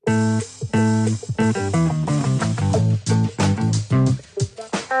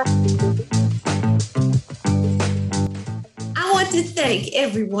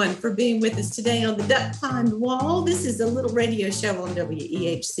everyone for being with us today on the Duck Pond Wall. This is a little radio show on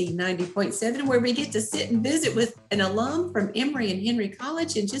WEHC 90.7 where we get to sit and visit with an alum from Emory and Henry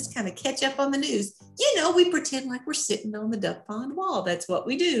College and just kind of catch up on the news. You know, we pretend like we're sitting on the Duck Pond Wall. That's what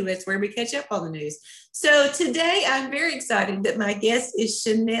we do. That's where we catch up on the news. So today I'm very excited that my guest is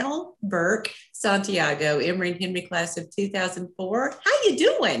Chanel Burke Santiago, Emory and Henry class of 2004. How you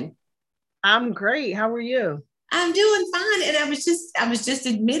doing? I'm great. How are you? I'm doing fine. And I was just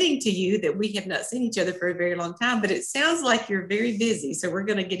admitting to you that we have not seen each other for a very long time, but it sounds like you're very busy. So we're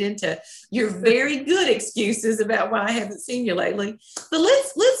going to get into your very good excuses about why I haven't seen you lately. But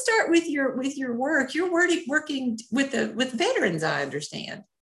let's start with your work. You're working with veterans, I understand.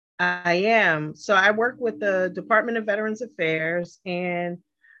 I am. So I work with the Department of Veterans Affairs, and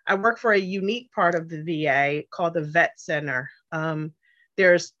I work for a unique part of the VA called the Vet Center.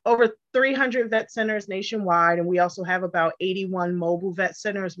 There's over 300 vet centers nationwide, and we also have about 81 mobile vet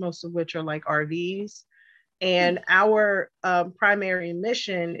centers, most of which are like RVs. And our primary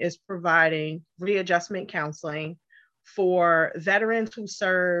mission is providing readjustment counseling for veterans who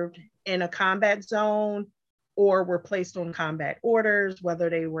served in a combat zone or were placed on combat orders, whether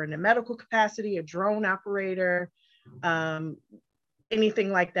they were in a medical capacity, a drone operator,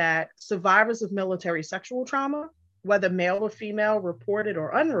 anything like that. Survivors of military sexual trauma, whether male or female, reported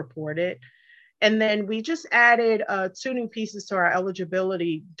or unreported. And then we just added 2 new pieces to our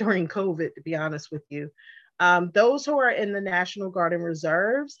eligibility during COVID, to be honest with you. Those who are in the National Guard and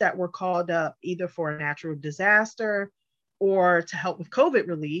Reserves that were called up either for a natural disaster or to help with COVID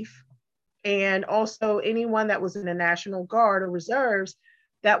relief. And also anyone that was in the National Guard or Reserves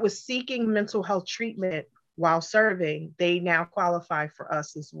that was seeking mental health treatment while serving, they now qualify for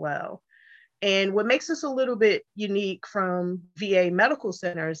us as well. And what makes us a little bit unique from VA medical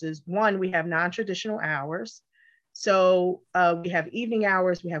centers is, one, we have non-traditional hours. So we have evening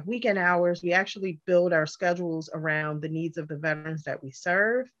hours, we have weekend hours. We actually build our schedules around the needs of the veterans that we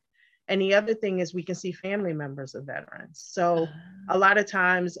serve. And the other thing is we can see family members of veterans. So a lot of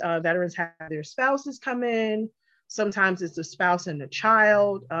times veterans have their spouses come in. Sometimes it's a spouse and a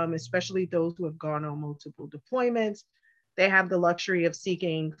child, especially those who have gone on multiple deployments. They have the luxury of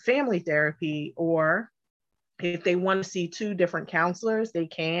seeking family therapy, or if they want to see 2 different counselors, they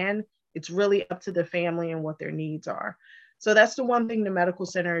can. It's really up to the family and what their needs are. So that's the one thing the medical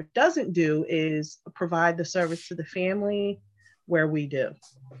center doesn't do, is provide the service to the family where we do.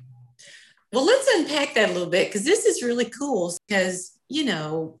 Well, let's unpack that a little bit, because this is really cool, because, you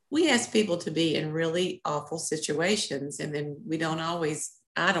know, we ask people to be in really awful situations, and then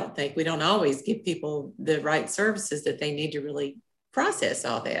I don't think we don't always give people the right services that they need to really process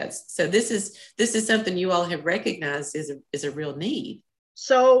all that. So this is something you all have recognized is a real need.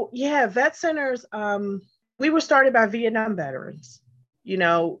 So yeah, vet centers, we were started by Vietnam veterans. You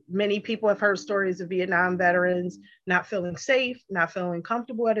know, many people have heard stories of Vietnam veterans not feeling safe, not feeling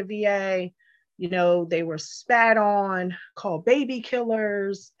comfortable at a VA. You know, they were spat on, called baby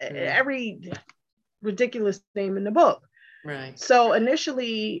killers, every ridiculous name in the book. Right. So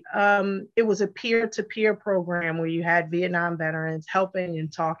initially, it was a peer-to-peer program where you had Vietnam veterans helping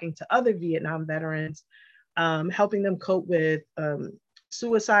and talking to other Vietnam veterans, helping them cope with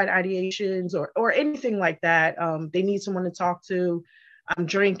suicide ideations or anything like that. They need someone to talk to. I'm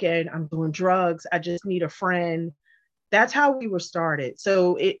drinking, I'm doing drugs, I just need a friend. That's how we were started.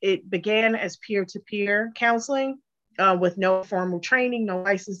 So it began as peer-to-peer counseling with no formal training, no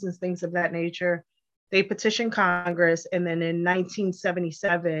licenses, things of that nature. They petitioned Congress, and then in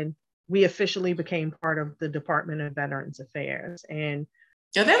 1977, we officially became part of the Department of Veterans Affairs. And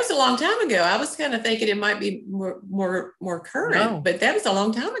that was a long time ago. I was kind of thinking it might be more current, but that was a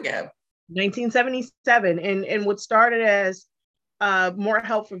long time ago. 1977, and what started as more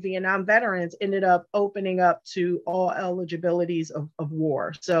help for Vietnam veterans ended up opening up to all eligibilities of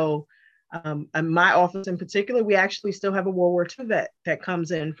war. So my office in particular, we actually still have a World War II vet that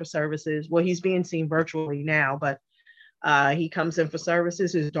comes in for services. Well, he's being seen virtually now, but he comes in for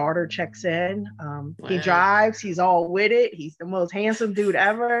services. His daughter checks in. Wow. He drives. He's all with it. He's the most handsome dude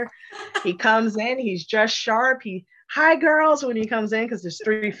ever. He comes in. He's just sharp. Hi, girls, when he comes in, because there's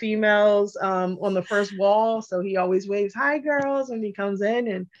 3 females on the first wall. So he always waves, hi, girls, when he comes in.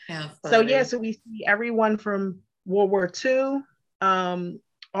 And so we see everyone from World War II,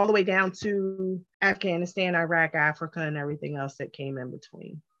 all the way down to Afghanistan, Iraq, Africa, and everything else that came in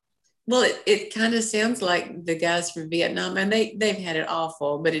between. Well, it kind of sounds like the guys from Vietnam, and they've had it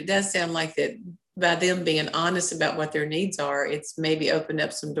awful, but it does sound like that by them being honest about what their needs are, it's maybe opened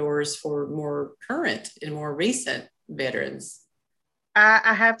up some doors for more current and more recent veterans.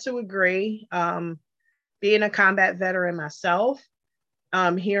 I have to agree. Being a combat veteran myself,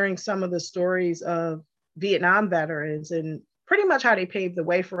 hearing some of the stories of Vietnam veterans and pretty much how they paved the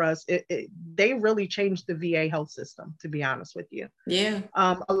way for us. They really changed the VA health system, to be honest with you. Yeah.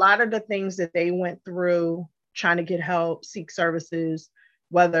 A lot of the things that they went through trying to get help, seek services,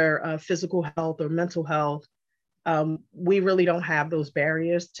 whether physical health or mental health, we really don't have those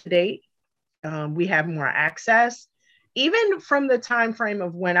barriers to date. We have more access. Even from the time frame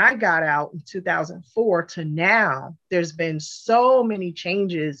of when I got out in 2004 to now, there's been so many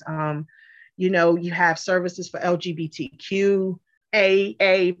changes. You have services for LGBTQ,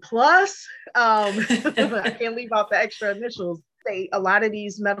 AA plus. I can't leave out the extra initials. A lot of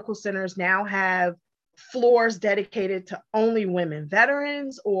these medical centers now have floors dedicated to only women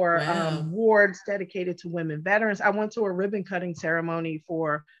veterans, or Wow. wards dedicated to women veterans. I went to a ribbon cutting ceremony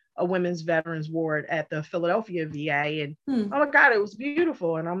for a women's veterans ward at the Philadelphia VA, and oh my God, it was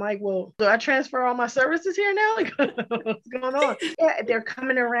beautiful. And I'm like, well, do I transfer all my services here now? Like, what's going on? Yeah, they're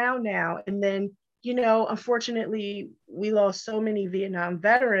coming around now. And then, unfortunately, we lost so many Vietnam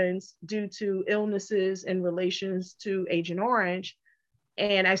veterans due to illnesses in relations to Agent Orange.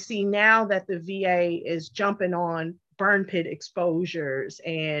 And I see now that the VA is jumping on burn pit exposures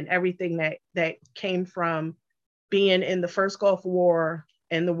and everything that came from being in the first Gulf War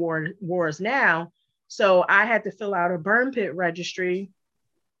and the wars now. So I had to fill out a burn pit registry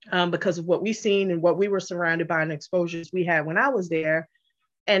because of what we've seen and what we were surrounded by and exposures we had when I was there.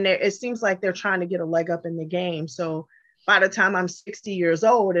 And it seems like they're trying to get a leg up in the game. So by the time I'm 60 years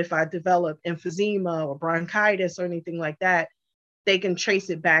old, if I develop emphysema or bronchitis or anything like that, they can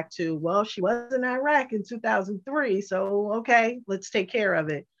trace it back to, well, she was in Iraq in 2003. So, okay, let's take care of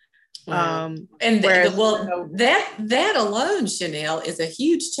it. Wow. That alone, Chanel, is a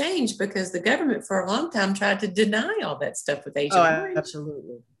huge change, because the government for a long time tried to deny all that stuff with Agent Orange.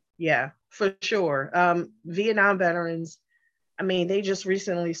 Absolutely. Yeah, for sure. Vietnam veterans, they just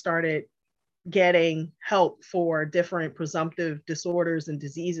recently started getting help for different presumptive disorders and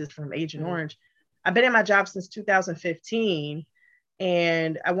diseases from Agent Orange. I've been in my job since 2015.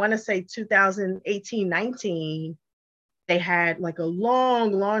 And I want to say 2018, 19, they had like a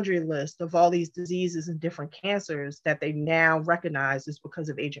long laundry list of all these diseases and different cancers that they now recognize is because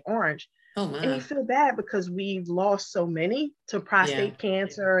of Agent Orange. Oh my. And you feel bad because we've lost so many to prostate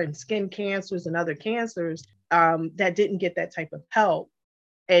cancer and skin cancers and other cancers that didn't get that type of help.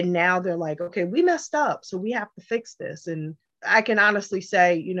 And now they're like, okay, we messed up, so we have to fix this. And I can honestly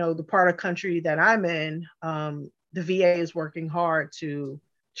say, the part of country that I'm in, the VA is working hard to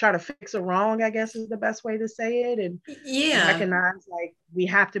try to fix a wrong, I guess is the best way to say it. And recognize like we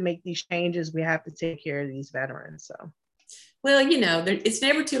have to make these changes. We have to take care of these veterans. So, well, it's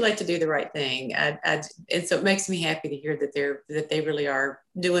never too late to do the right thing. And so it makes me happy to hear that they really are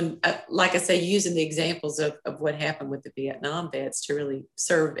doing, like I say, using the examples of what happened with the Vietnam vets to really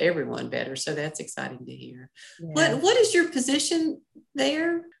serve everyone better. So that's exciting to hear. Yeah. What is your position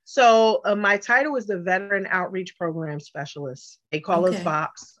there? So my title is the Veteran Outreach Program Specialist. They call us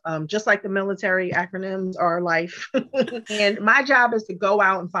VOPS, just like the military acronyms are life. And my job is to go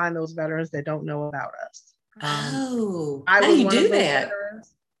out and find those veterans that don't know about us. How do you do that?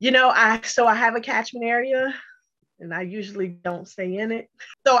 Veterans. I have a catchment area, and I usually don't stay in it.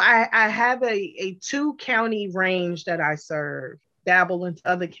 So I have a 2-county range that I serve. Dabble into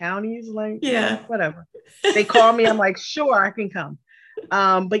other counties, whatever. They call me, I'm like, sure, I can come.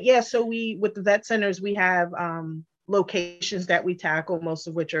 But yeah, so with the vet centers, we have locations that we tackle, most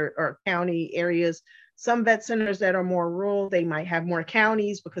of which are county areas. Some vet centers that are more rural, they might have more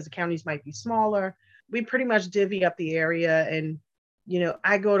counties because the counties might be smaller. We pretty much divvy up the area, and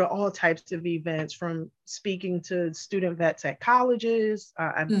I go to all types of events, from speaking to student vets at colleges,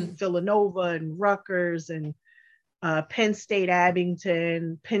 Villanova and Rutgers and Penn State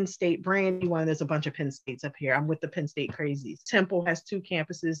Abington, Penn State Brandywine. There's a bunch of Penn States up here. I'm with the Penn State Crazies. Temple has 2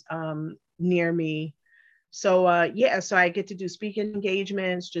 campuses near me. So so I get to do speaking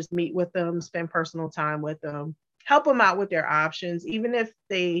engagements, just meet with them, spend personal time with them, help them out with their options, even if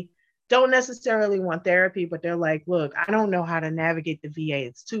they don't necessarily want therapy, but they're like, look, I don't know how to navigate the VA.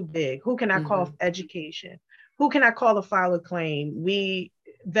 It's too big. Who can I call for education? Who can I call to file a claim? We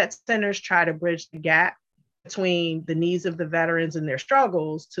vet centers try to bridge the gap between the needs of the veterans and their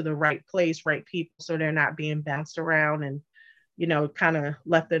struggles to the right place, right people, so they're not being bounced around and, kind of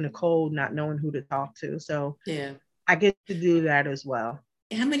left in the cold, not knowing who to talk to. So I get to do that as well.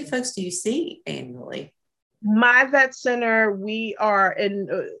 How many folks do you see annually? My vet center, we are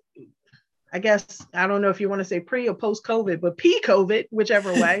in, I guess, I don't know if you want to say pre or post COVID, but pre-COVID,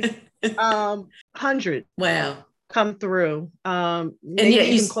 whichever way, 100. Wow. Come through. And yet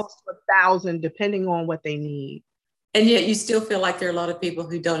even close to 1,000, depending on what they need. And yet you still feel like there are a lot of people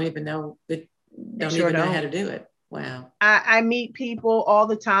who don't even know how to do it. Wow. I meet people all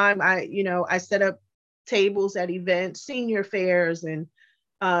the time. I set up tables at events, senior fairs, and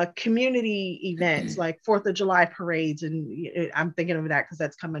community events like 4th of July parades. And I'm thinking of that because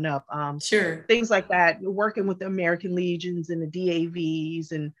that's coming up. Sure. Things like that, working with the American Legions and the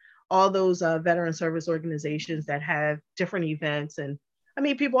DAVs and all those veteran service organizations that have different events. And I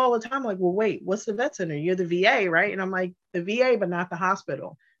meet people all the time like, well, wait, what's the vet center? You're the VA, right? And I'm like, the VA, but not the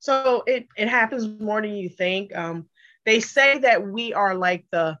hospital. So it happens more than you think. They say that we are like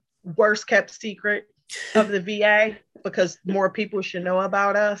the worst kept secret of the VA because more people should know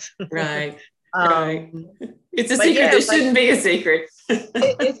about us. Right. Right. It's a secret that shouldn't be a secret.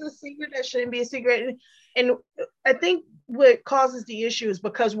 It's a secret that shouldn't be a secret. And I think what causes the issue is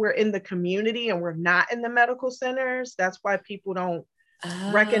because we're in the community and we're not in the medical centers. That's why people don't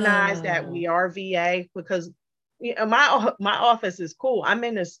recognize that we are VA, because my office is cool. I'm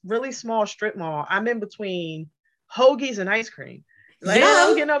in this really small strip mall. I'm in between hoagies and ice cream. Like, I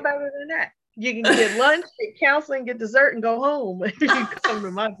don't get no better than that. You can get lunch, get counseling, get dessert, and go home if you come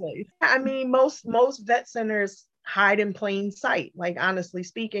to my place. I mean, most vet centers hide in plain sight, like honestly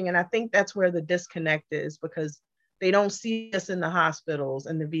speaking. And I think that's where the disconnect is, because they don't see us in the hospitals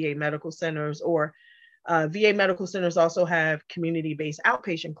and the VA medical centers, or VA medical centers also have community-based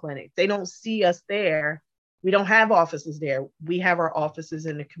outpatient clinics. They don't see us there. We don't have offices there. We have our offices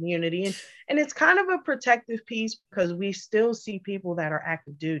in the community. And it's kind of a protective piece because we still see people that are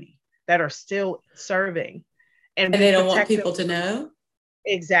active duty, that are still serving. And they don't want people to know?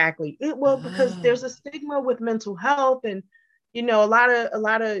 Exactly. Well, because there's a stigma with mental health. And, a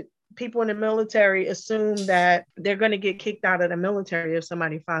lot of people in the military assume that they're going to get kicked out of the military if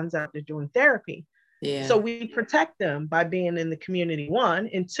somebody finds out they're doing therapy. Yeah. So we protect them by being in the community, one.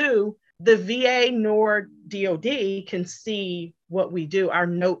 And two, the VA nor DOD can see what we do. Our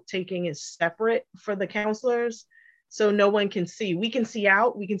note taking is separate for the counselors. So no one can see. We can see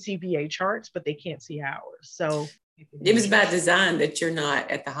VA charts, but they can't see ours. So it was by design that you're not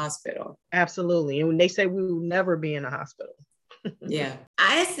at the hospital. Absolutely. And when they say we will never be in a hospital. Yeah.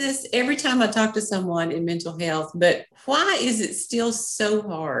 I ask this every time I talk to someone in mental health, but why is it still so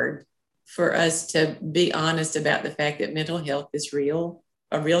hard for us to be honest about the fact that mental health is real,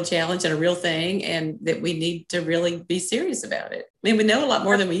 a real challenge and a real thing, and that we need to really be serious about it? I mean, we know a lot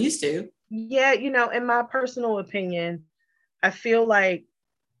more than we used to. Yeah, in my personal opinion, I feel like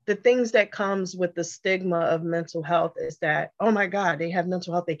the things that comes with the stigma of mental health is that, oh my God, they have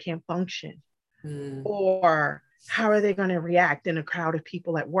mental health, they can't function. Or how are they going to react in a crowd of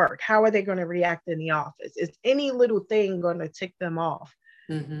people at work? How are they going to react in the office? Is any little thing going to tick them off?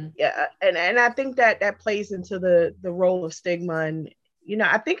 Mm-hmm. Yeah. And I think that plays into the role of stigma. And,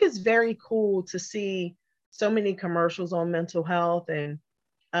 I think it's very cool to see so many commercials on mental health. And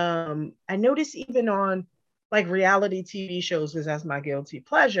I notice even on like reality TV shows, because that's my guilty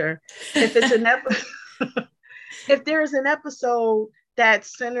pleasure, if it's an if there's an episode that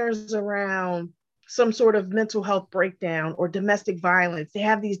centers around some sort of mental health breakdown or domestic violence, they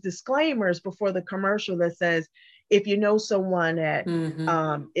have these disclaimers before the commercial that says, if you know someone that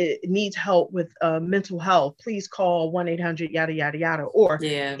it needs help with mental health, please call 1-800 yada yada yada. Or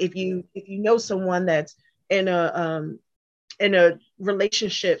if you know someone that's in a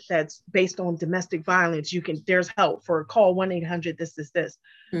relationship that's based on domestic violence, there's help for call 1-800 this.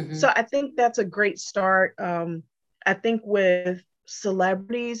 Mm-hmm. So I think that's a great start. I think with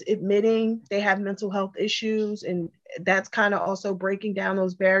celebrities admitting they have mental health issues, and that's kind of also breaking down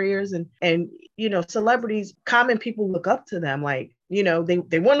those barriers. And celebrities, common people look up to them, like,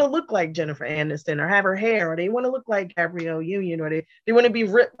 they want to look like Jennifer Aniston or have her hair, or they want to look like Gabrielle Union, or they want to be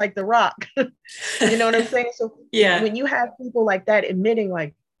ripped like The Rock. You know what I'm saying? So when you have people like that admitting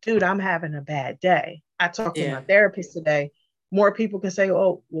like, dude, I'm having a bad day. I talked to my therapist today. More people can say,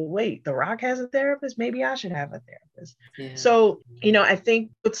 oh, well, wait, The Rock has a therapist. Maybe I should have a therapist. Yeah. So, I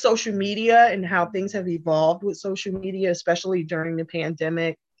think with social media and how things have evolved with social media, especially during the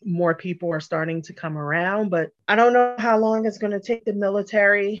pandemic, more people are starting to come around, but I don't know how long it's going to take the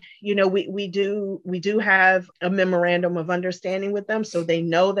military. We do have a memorandum of understanding with them. So they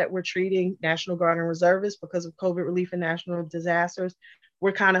know that we're treating National Guard and reservists because of COVID relief and national disasters.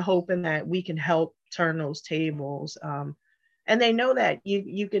 We're kind of hoping that we can help turn those tables. And they know that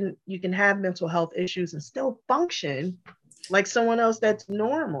you can have mental health issues and still function like someone else that's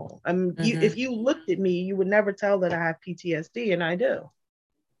normal. I mean, if you looked at me, you would never tell that I have PTSD, and I do.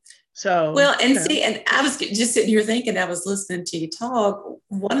 So see, and I was just sitting here thinking, I was listening to you talk.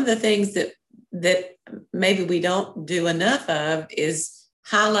 One of the things that maybe we don't do enough of is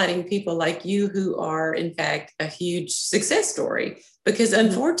highlighting people like you who are, in fact, a huge success story. Because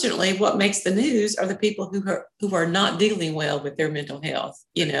unfortunately, what makes the news are the people who are not dealing well with their mental health.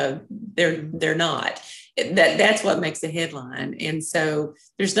 They're not. That's what makes a headline. And so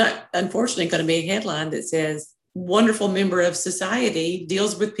there's not, unfortunately, going to be a headline that says wonderful member of society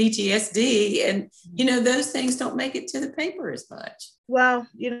deals with PTSD, and those things don't make it to the paper as much. Well,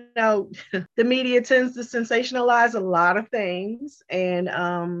 the media tends to sensationalize a lot of things,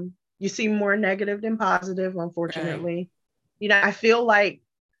 and you see more negative than positive, unfortunately. Right. I feel like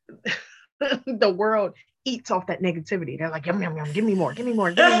the world eats off that negativity. They're like, yum, yum, yum, give me more, give me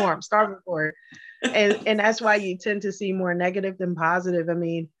more, give me more. I'm starving for it. And that's why you tend to see more negative than positive. I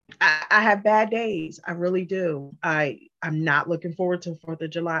mean, I have bad days. I really do. I'm not looking forward to 4th of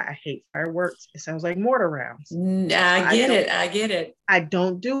July. I hate fireworks. It sounds like mortar rounds. I get it. I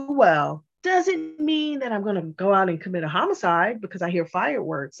don't do well. Doesn't mean that I'm going to go out and commit a homicide because I hear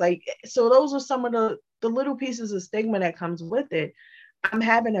fireworks. So those are some of the little pieces of stigma that comes with it. I'm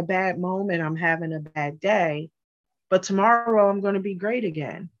having a bad moment. I'm having a bad day. But tomorrow I'm going to be great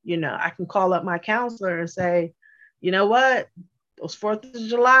again. I can call up my counselor and say, you know what? Those 4th of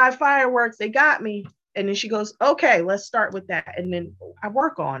July fireworks, they got me. And then she goes, okay, let's start with that. And then I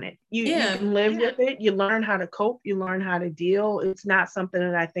work on it. You can live with it. You learn how to cope. You learn how to deal. It's not something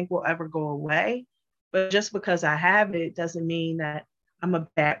that I think will ever go away. But just because I have it doesn't mean that I'm a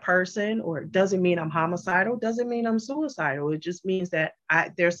bad person, or it doesn't mean I'm homicidal. Doesn't mean I'm suicidal. It just means that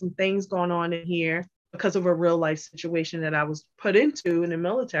there's some things going on in here because of a real life situation that I was put into in the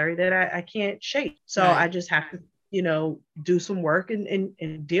military that I can't shake. So I just have to, do some work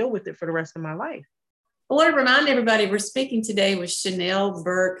and deal with it for the rest of my life. I want to remind everybody we're speaking today with Chanel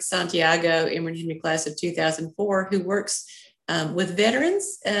Burke Santiago, Emory Henry class of 2004, who works with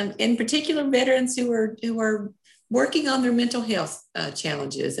veterans, in particular veterans who are working on their mental health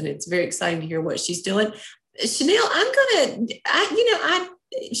challenges. And it's very exciting to hear what she's doing. Chanel, I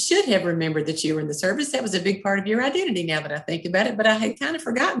should have remembered that you were in the service. That was a big part of your identity now that I think about it, but I had kind of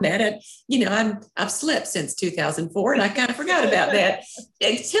forgotten that. I've slept since 2004 and I kind of forgot about that.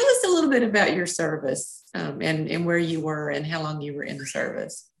 Tell us a little bit about your service and where you were and how long you were in the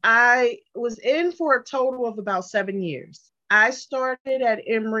service. I was in for a total of about 7 years. I started at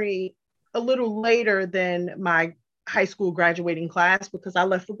Emory a little later than my high school graduating class because I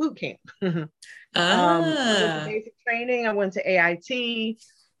left for boot camp. I went to basic training. I went to AIT.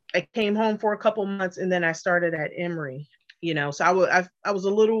 I came home for a couple months and then I started at Emory. So I was a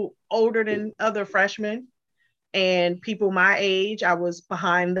little older than other freshmen, and people my age, I was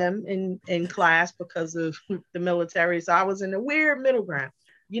behind them in class because of the military. So I was in a weird middle ground.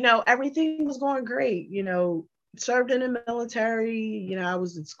 Everything was going great. Served in the military. I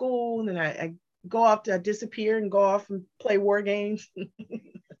was in school, and then I go off I disappear and go off and play war games.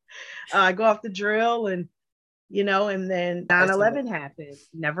 I go off the drill and then 9/11 happened.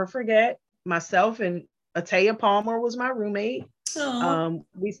 Never forget, myself and Ataya Palmer was my roommate.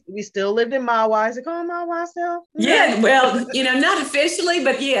 We still lived in Mahwah. Is it called Mahwah still? Yeah, well, not officially,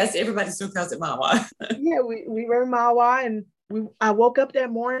 but yes, everybody still calls it Mahwah. Yeah, we were in Mahwah, and I woke up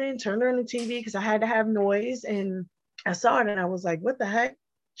that morning, turned on the TV because I had to have noise, and I saw it and I was like, what the heck?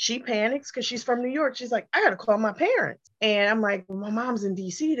 She panics because she's from New York. She's like, I got to call my parents. And I'm like, well, my mom's in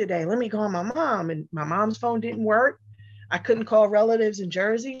DC today. Let me call my mom. And my mom's phone didn't work. I couldn't call relatives in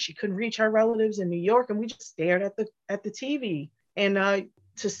Jersey. She couldn't reach her relatives in New York. And we just stared at the TV. And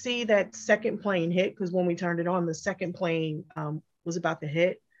to see that second plane hit, because when we turned it on, the second plane was about to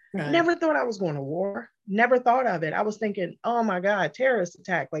hit. Right. Never thought I was going to war. Never thought of it. I was thinking, oh my God, terrorist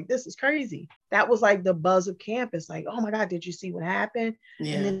attack. Like, this is crazy. That was like the buzz of campus. Like, oh my God, did you see what happened?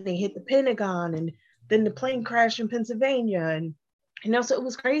 Yeah. And then they hit the Pentagon, and then the plane crashed in Pennsylvania. And, so it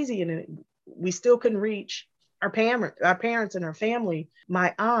was crazy. And we still couldn't reach our parents and our family.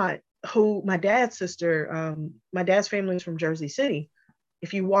 My aunt, my dad's sister, my dad's family is from Jersey City.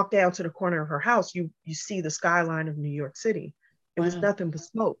 If you walk down to the corner of her house, you see the skyline of New York City. It was nothing but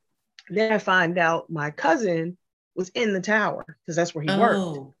smoke. Then I find out my cousin was in the tower because that's where he worked.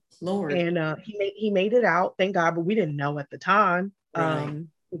 Oh, Lord. And he made it out, thank God, but we didn't know at the time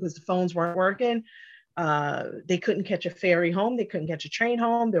because the phones weren't working. They couldn't catch a ferry home. They couldn't catch a train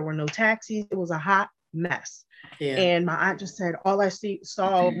home. There were no taxis. It was a hot mess. Yeah. And my aunt just said, all I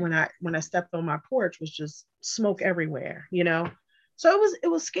saw when I stepped on my porch was just smoke everywhere, So it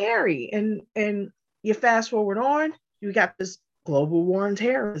was scary. And you fast forward on, you got this global war on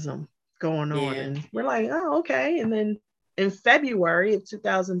terrorism going on. Yeah. And we're like, oh, okay. And then in February of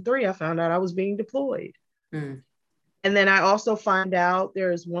 2003, I found out I was being deployed. And then I also find out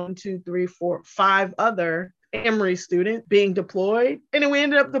there's 5 other Emory student being deployed, and then we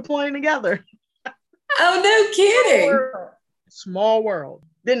ended up deploying together. Oh, no kidding. Small world.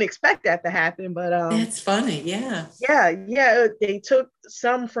 Didn't expect that to happen, but that's funny. Yeah. Yeah. They took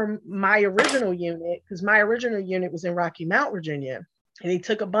some from my original unit, because my original unit was in Rocky Mount, Virginia. And he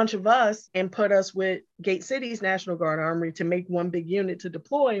took a bunch of us and put us with Gate City's National Guard Armory to make one big unit to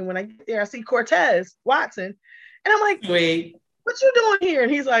deploy. And when I get there, I see Cortez Watson. And I'm like, Sweet. What you doing here?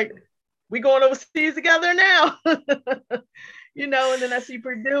 And he's like, we going overseas together now. You know, and then I see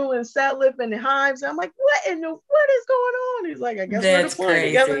Purdue and Sutliff and Himes. And I'm like, what is going on? He's like, I guess we're deploying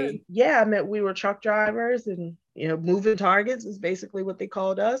together. Yeah, I meant we were truck drivers, and, you know, moving targets is basically what they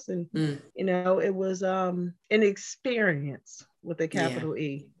called us. And, you know, it was an experience with a capital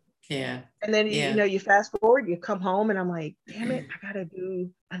E. Yeah. And then, you know, you fast forward, you come home, and I'm like, damn it, I got to do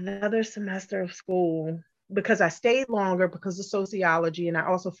another semester of school, because I stayed longer because of sociology. And I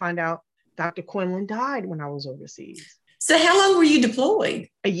also find out Dr. Quinlan died when I was overseas. So how long were you deployed?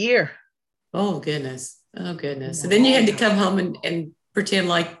 A year. Oh, goodness. Oh, goodness. So then you had to come home and pretend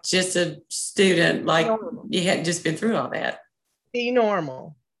like just a student, like you hadn't just been through all that. Be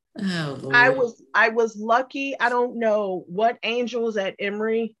normal. Oh, Lord. I was lucky. I don't know what angels at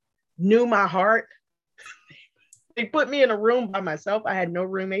Emory knew my heart. They put me in a room by myself. I had no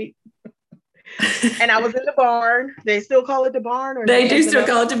roommate. And I was in the barn. They still call it the barn? Or they do still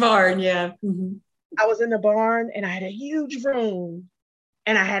call it the barn, yeah. Mm-hmm. I was in the barn, and I had a huge room,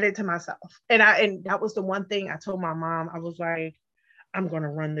 and I had it to myself. And that was the one thing I told my mom. I was like, I'm going to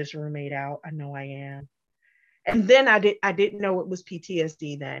run this roommate out. I know I am. And then I didn't know it was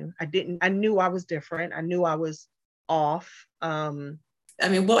PTSD then. I knew I was different. I knew I was off. I mean,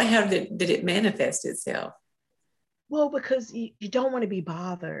 how did it manifest itself? Well, because you don't want to be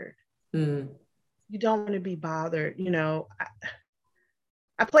bothered. You don't want to be bothered. You know,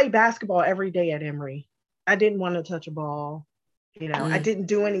 I played basketball every day at Emory. I didn't want to touch a ball. You know, I didn't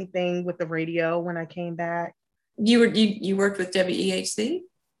do anything with the radio when I came back. You worked with WEHC?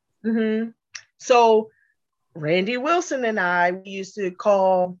 Mm-hmm. So Randy Wilson and we used to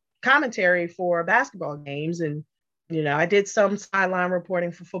call commentary for basketball games. And, you know, I did some sideline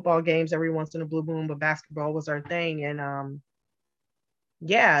reporting for football games every once in a blue moon, but basketball was our thing. And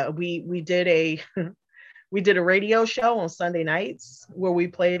we did a radio show on Sunday nights where we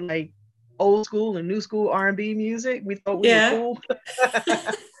played like old school and new school R&B music. We thought we were cool.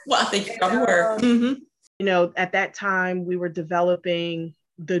 Well, I think you probably were. You know, at that time we were developing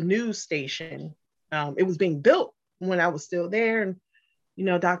the news station. It was being built when I was still there. And, you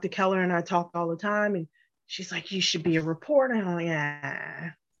know, Dr. Keller and I talked all the time, and she's like, you should be a reporter. And I'm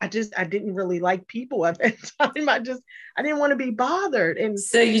like, I didn't really like people at that time. I didn't want to be bothered. And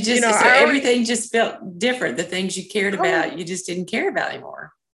so everything just felt different. The things you cared about, you just didn't care about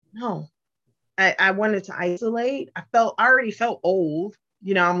anymore. No, I wanted to isolate. I already felt old.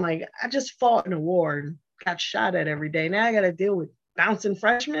 You know, I'm like, I just fought in a war and got shot at every day. Now I got to deal with bouncing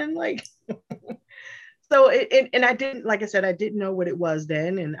freshmen. Like, so and I didn't, like I said, I didn't know what it was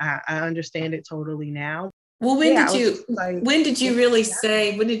then. And I understand it totally now. Well, when did you really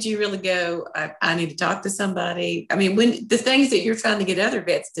go, I need to talk to somebody? I mean, when the things that you're trying to get other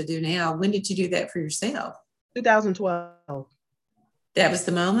vets to do now, when did you do that for yourself? 2012. That was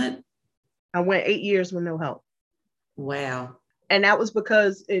the moment? I went 8 years with no help. Wow. And that was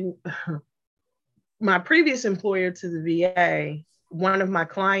because in my previous employer to the VA, one of my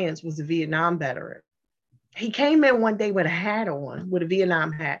clients was a Vietnam veteran. He came in one day with a hat on, with a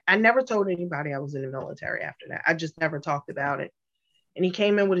Vietnam hat. I never told anybody I was in the military after that. I just never talked about it. And he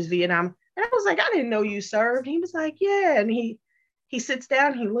came in with his Vietnam. And I was like, I didn't know you served. He was like, yeah. And he sits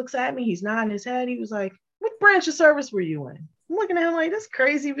down, he looks at me, he's nodding his head. He was like, what branch of service were you in? I'm looking at him like, this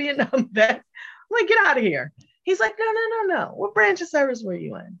crazy Vietnam vet. I'm like, get out of here. He's like, no. What branch of service were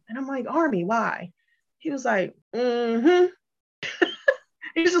you in? And I'm like, Army, why? He was like, He's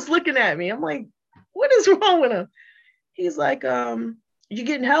just looking at me. I'm like, what is wrong with him? He's like, you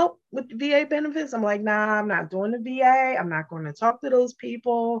getting help with the VA benefits? I'm like, nah, I'm not doing the VA. I'm not going to talk to those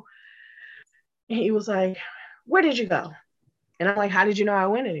people. And he was like, where did you go? And I'm like, how did you know I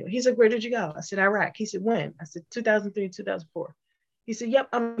went anyway? He's like, where did you go? I said, Iraq. He said, when? I said, 2003, 2004. He said, yep,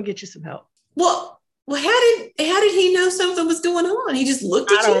 I'm gonna get you some help. Well, how did he know something was going on? He just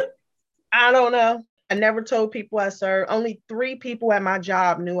looked at you? I don't know. I never told people I served. Only 3 people at my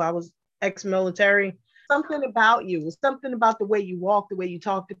job knew I was ex-military. Something about you, something about the way you walk, the way you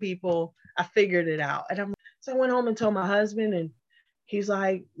talk to people. I figured it out. And so I went home and told my husband, and he's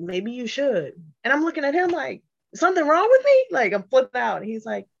like, maybe you should. And I'm looking at him like, something wrong with me? Like, I'm flipped out. And he's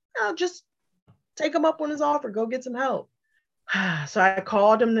like, no, just take him up on his offer. Go get some help. So I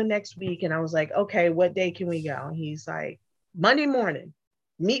called him the next week and I was like, okay, what day can we go? And he's like, Monday morning,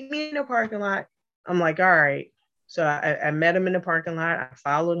 meet me in the parking lot. I'm like, all right. So I met him in the parking lot. I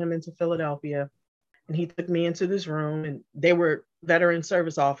followed him into Philadelphia and he took me into this room and they were veteran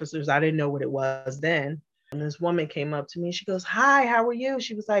service officers. I didn't know what it was then. And this woman came up to me. She goes, hi, how are you?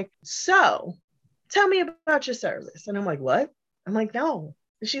 She was like, so tell me about your service. And I'm like, what? I'm like, no.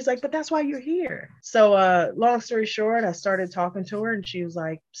 And she's like, but that's why you're here. So long story short, I started talking to her and she was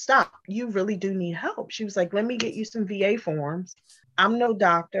like, stop, you really do need help. She was like, let me get you some VA forms. I'm no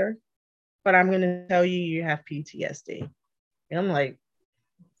doctor, but I'm going to tell you have PTSD. And I'm like,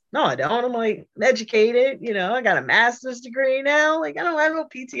 no, I don't. I'm like, I'm educated, I got a master's degree now. Like, I don't have no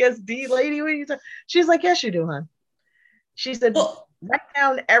PTSD, lady. What are you talking? She's like, yes, you do, hon. She said, well, write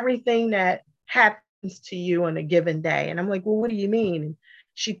down everything that happens to you on a given day. And I'm like, well, what do you mean? And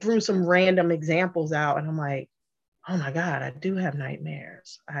she threw some random examples out. And I'm like, oh my God, I do have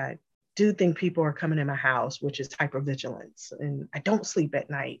nightmares. I do think people are coming in my house, which is hypervigilance. And I don't sleep at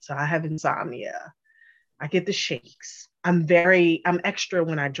night. So I have insomnia. I get the shakes. I'm extra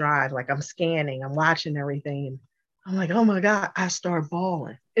when I drive. Like I'm scanning, I'm watching everything. And I'm like, oh my God, I start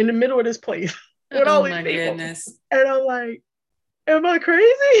bawling in the middle of this place with all these people. Goodness. And I'm like, am I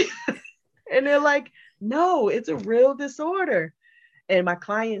crazy? And they're like, no, it's a real disorder. And my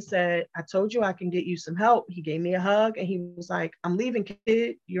client said, I told you I can get you some help. He gave me a hug and he was like, I'm leaving,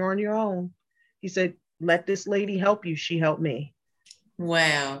 kid. You're on your own. He said, let this lady help you. She helped me.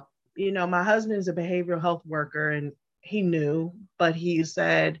 Wow. My husband is a behavioral health worker and he knew, but he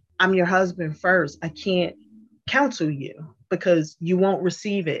said, I'm your husband first. I can't counsel you because you won't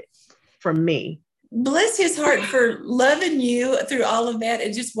receive it from me. Bless his heart for loving you through all of that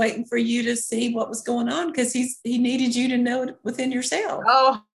and just waiting for you to see what was going on because he needed you to know it within yourself.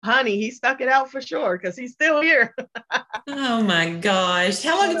 Oh, honey, he stuck it out for sure because he's still here. Oh my gosh.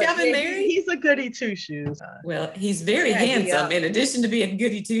 How long have y'all been married? He's a goody two shoes. Well, he's very handsome. In addition to being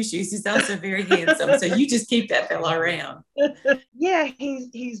goody two shoes, he's also very handsome. So you just keep that fella around. Yeah,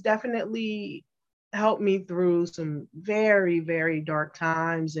 he's definitely helped me through some very, very dark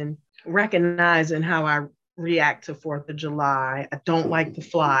times and recognizing how I react to 4th of July. I don't like to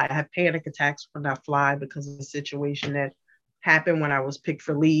fly. I have panic attacks when I fly because of the situation that happened when I was picked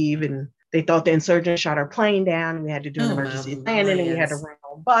for leave and they thought the insurgents shot our plane down and we had to do an emergency landing and we had to run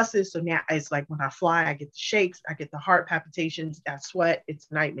on buses. So now it's like when I fly, I get the shakes, I get the heart palpitations, I sweat. It's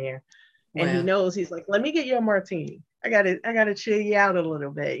a nightmare. Wow. And he knows, he's like, let me get you a martini. I gotta chill you out a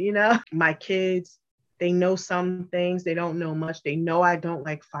little bit, My kids, they know some things, they don't know much. They know I don't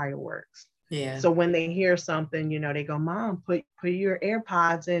like fireworks. Yeah. So when they hear something, they go, Mom, put your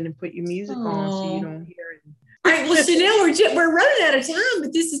AirPods in and put your music on so you don't hear it. All right, well, Chanel, we're running out of time,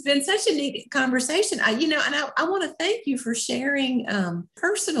 but this has been such a neat conversation. I want to thank you for sharing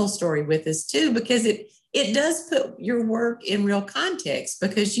personal story with us too, because it does put your work in real context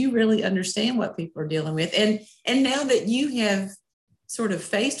because you really understand what people are dealing with. And now that you have sort of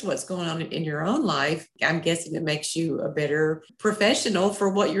faced what's going on in your own life, I'm guessing it makes you a better professional for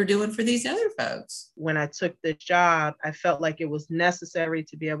what you're doing for these other folks. When I took this job, I felt like it was necessary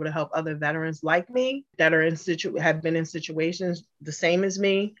to be able to help other veterans like me that are have been in situations the same as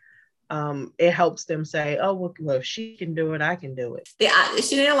me. It helps them say, oh, well, if she can do it, I can do it. Yeah,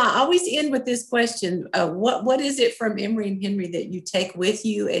 Chanel, I always end with this question. What is it from Emory and Henry that you take with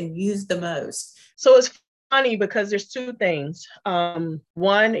you and use the most? So it's funny because there's two things. One,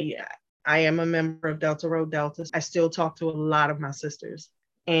 I am a member of Delta Rho Delta. I still talk to a lot of my sisters.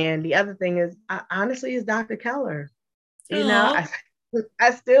 And the other thing is, honestly, is Dr. Keller. I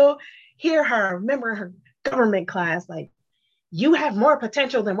still hear her, remember her government class, like, you have more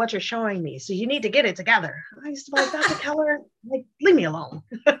potential than what you're showing me. So you need to get it together. I used to be like, Dr. Keller, like, leave me alone.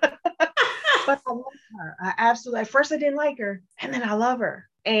 But I love her. I absolutely, at first I didn't like her and then I love her.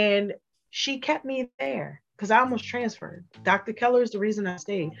 And she kept me there because I almost transferred. Dr. Keller is the reason I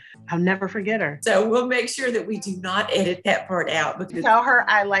stayed. I'll never forget her. So we'll make sure that we do not edit that part out. Because tell her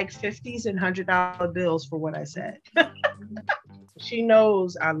I like 50s and $100 bills for what I said. She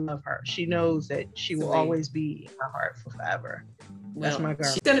knows I love her. She knows that she will always be in my heart for forever. Well, that's my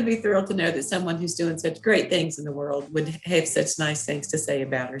girl. She's going to be thrilled to know that someone who's doing such great things in the world would have such nice things to say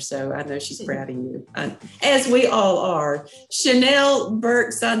about her. So I know she's proud of you, as we all are. Chanel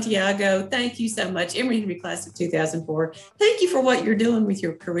Burke Santiago, thank you so much. Emory Henry Class of 2004. Thank you for what you're doing with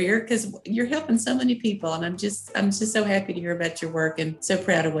your career because you're helping so many people. And I'm just so happy to hear about your work and so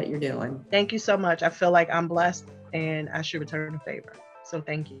proud of what you're doing. Thank you so much. I feel like I'm blessed and I should return the favor. So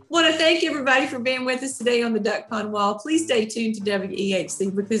thank you. I want to thank everybody for being with us today on the Duck Pond Wall. Please stay tuned to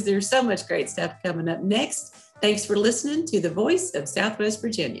WEHC because there's so much great stuff coming up next. Thanks for listening to the Voice of Southwest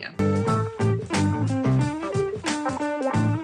Virginia.